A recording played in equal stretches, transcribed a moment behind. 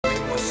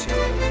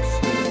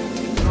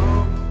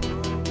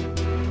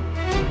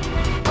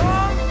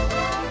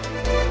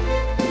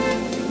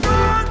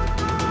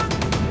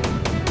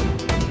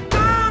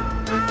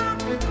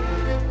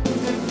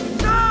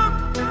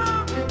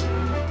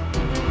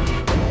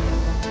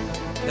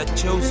The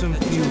chosen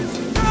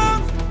few.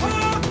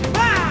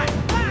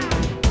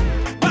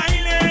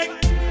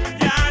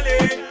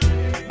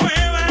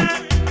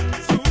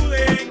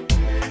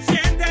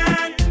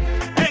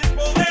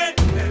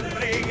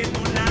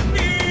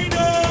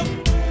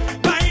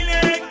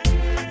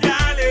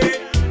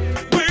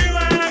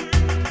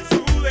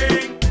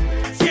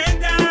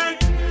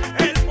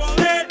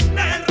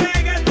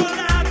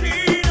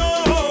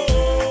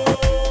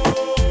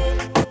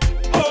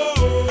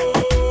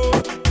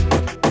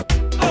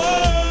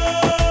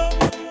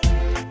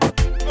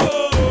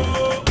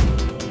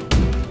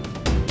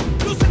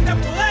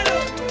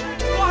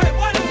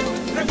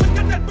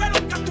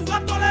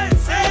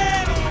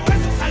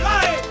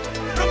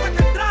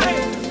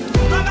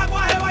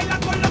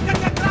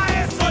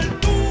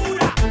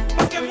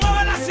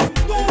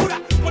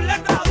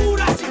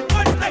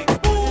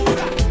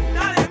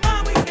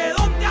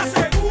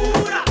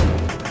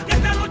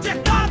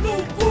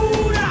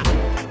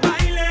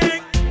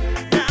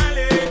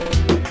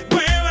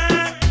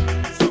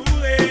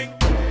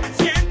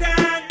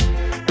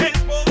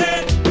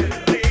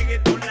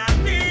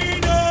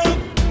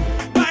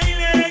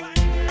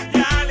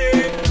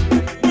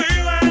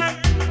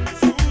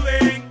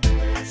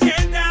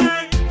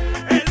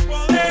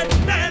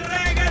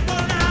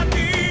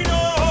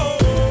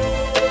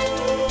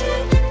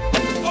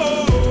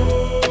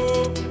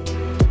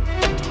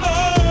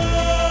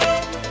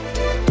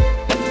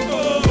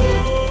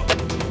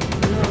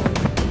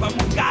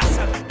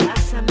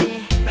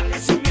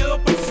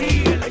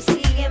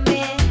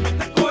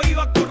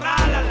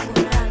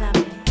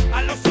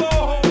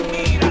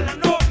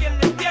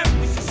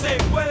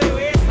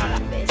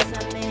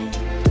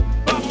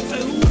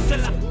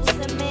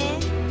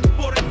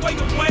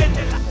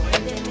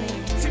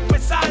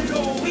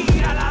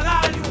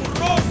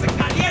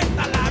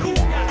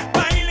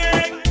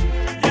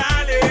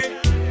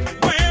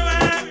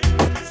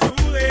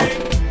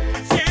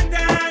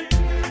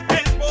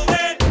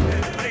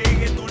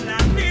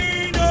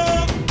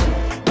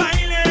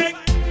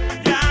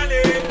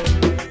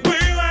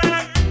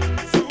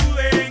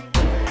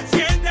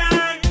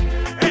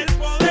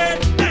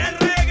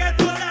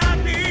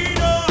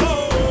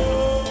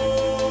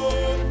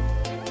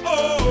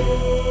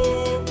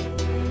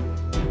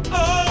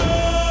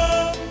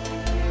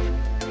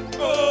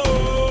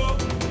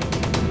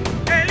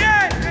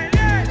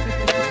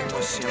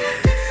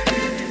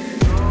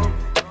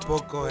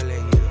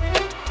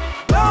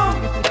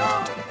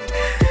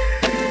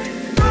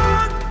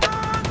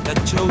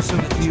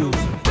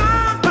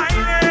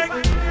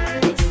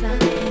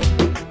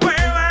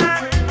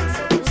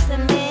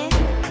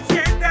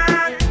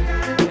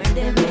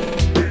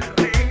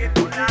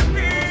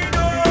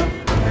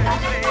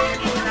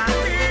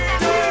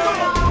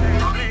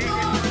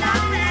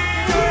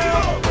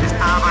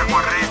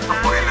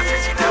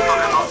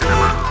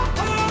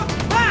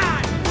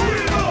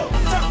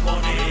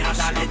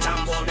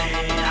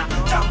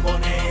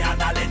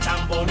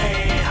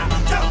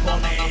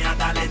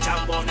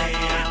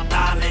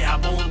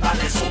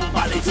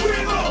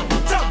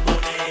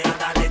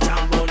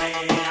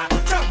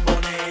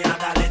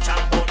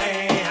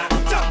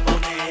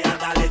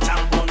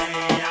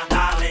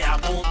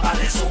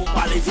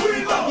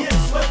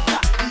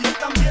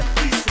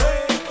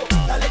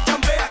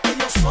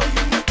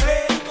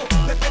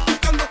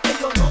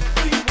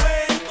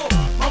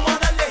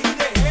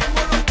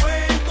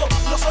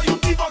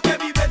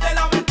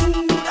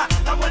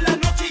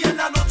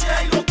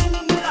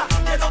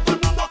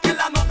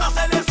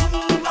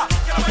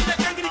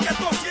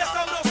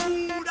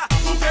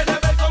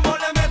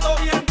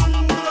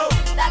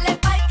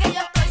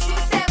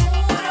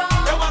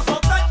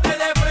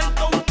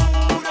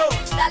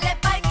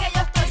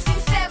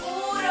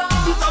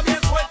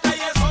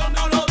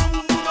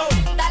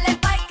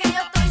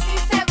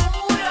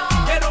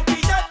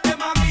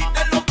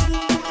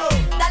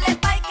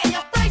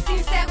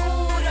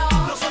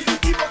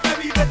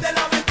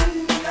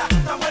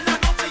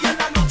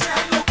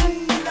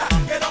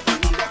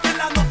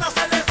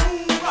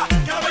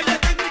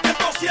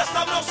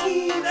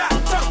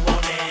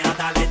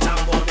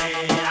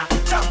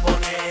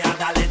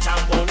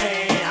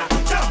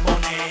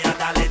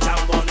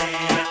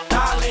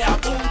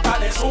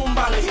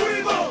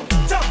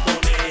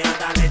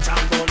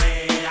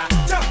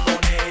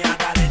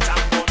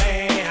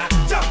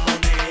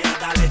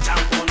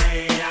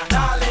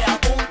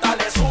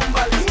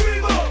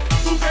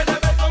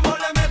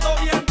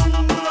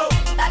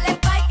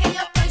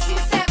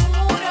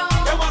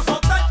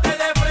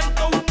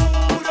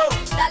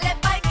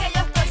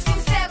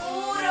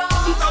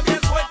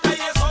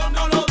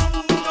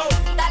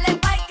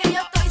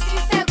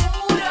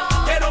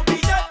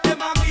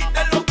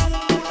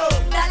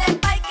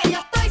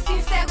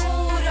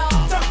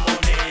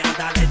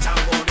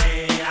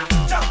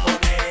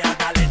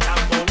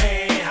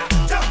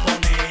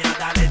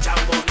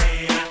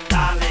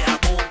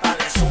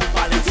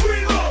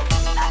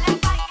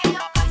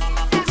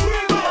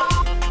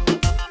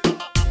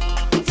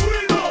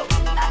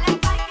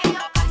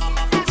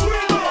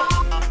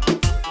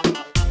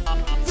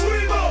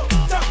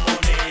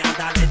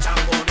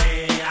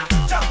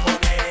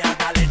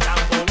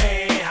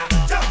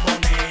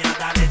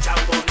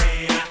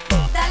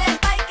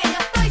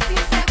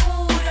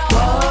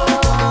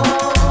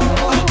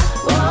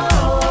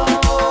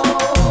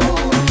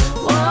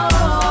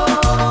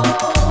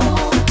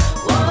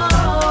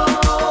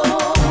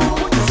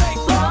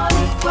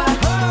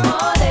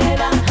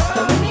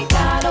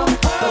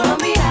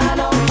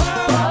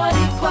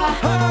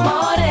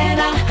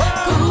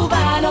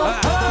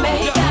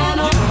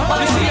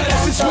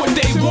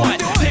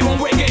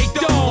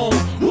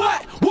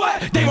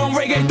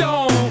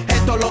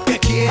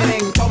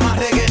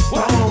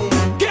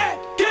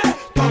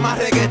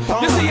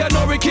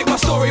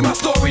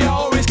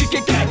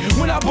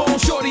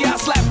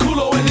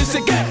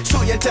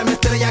 y él se me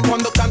estrella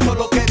cuando canto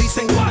lo que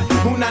dicen.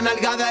 Una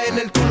nalgada en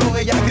el culo,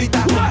 ella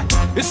grita.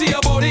 You see a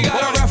body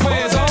got a rap for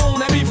his own.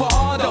 That be for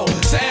Hardo,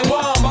 San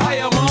Juan,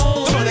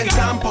 Bayamón. Soy del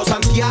campo,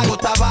 Santiago,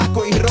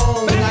 tabaco y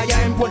ron.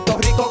 Allá en Puerto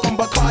Rico con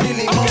Bacardi y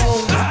limón.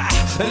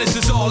 And this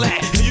is all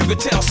that, and you can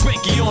tell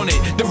Spanky on it.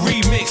 The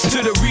remix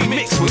to the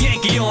remix with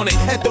Yankee on it.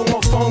 Esto es un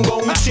mofongo,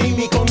 un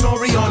chimi con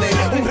N.O.R.E on it.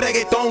 Un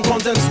reggaeton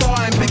con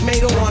N.O.R.E and Big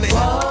Mato on it.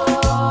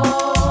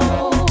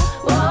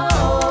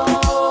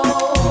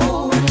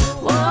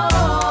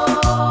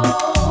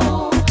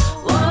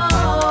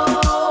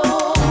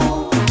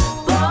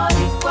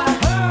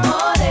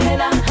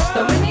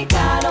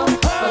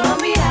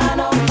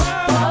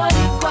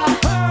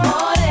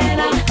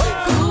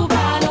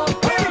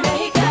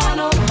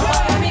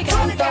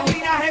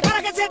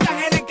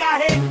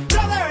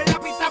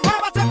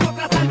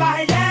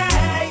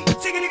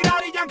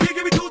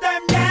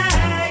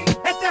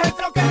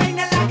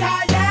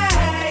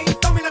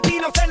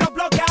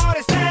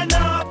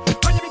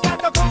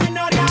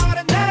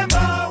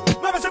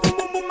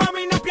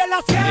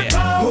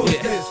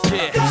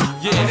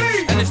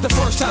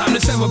 Time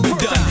that's ever been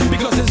done,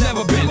 because there's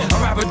never been a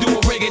rapper do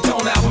a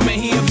reggaeton album and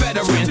he a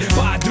veteran.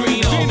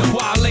 Padrino,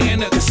 while laying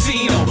in a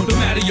casino, no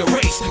matter your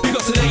race,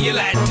 because today you're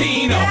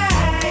Latino.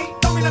 Hey,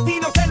 todos mis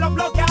latinos en los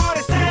bloques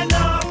ahora stand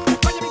up.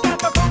 Oye mi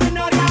canto con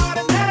N.O.R.E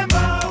ahora en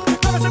dembow.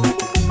 Muévese boom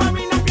boom boom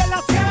mami, no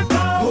pierdas tiempo.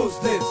 Who's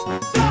this?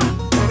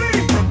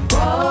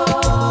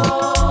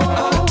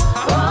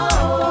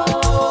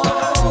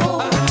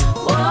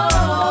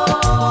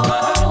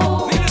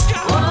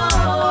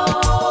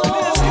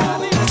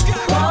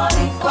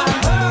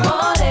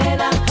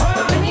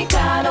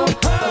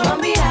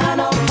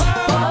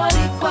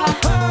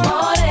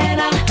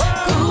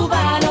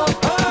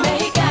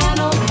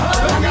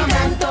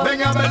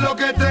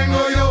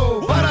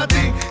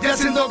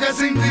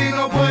 Sin ti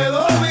no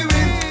puedo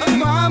vivir,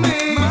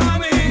 mami,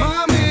 mami,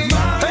 mami,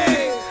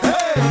 hey,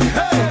 hey,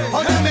 hey.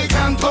 Oye mi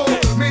canto,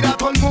 mira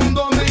todo el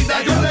mundo,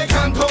 mira yo le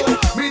canto.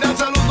 Mira el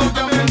saludo que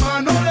a mi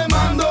hermano le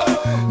mando,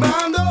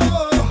 mando.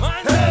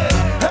 Hey,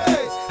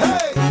 hey,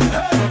 hey, hey,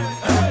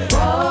 hey.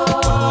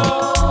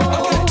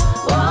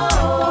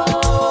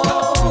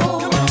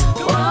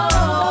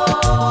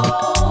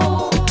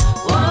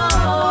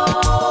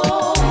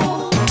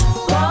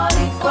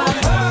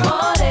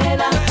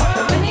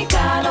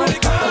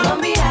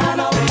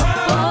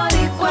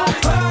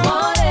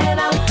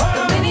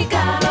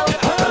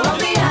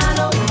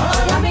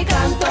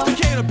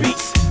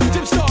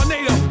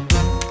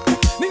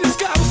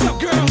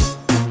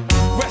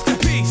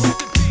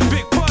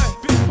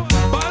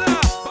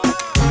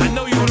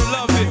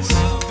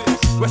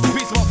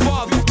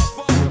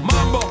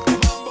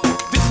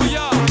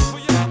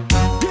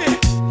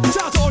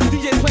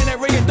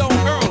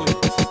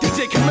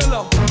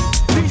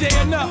 DJ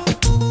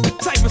N.O.R.E,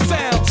 type of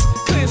sounds,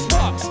 clear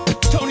sparks.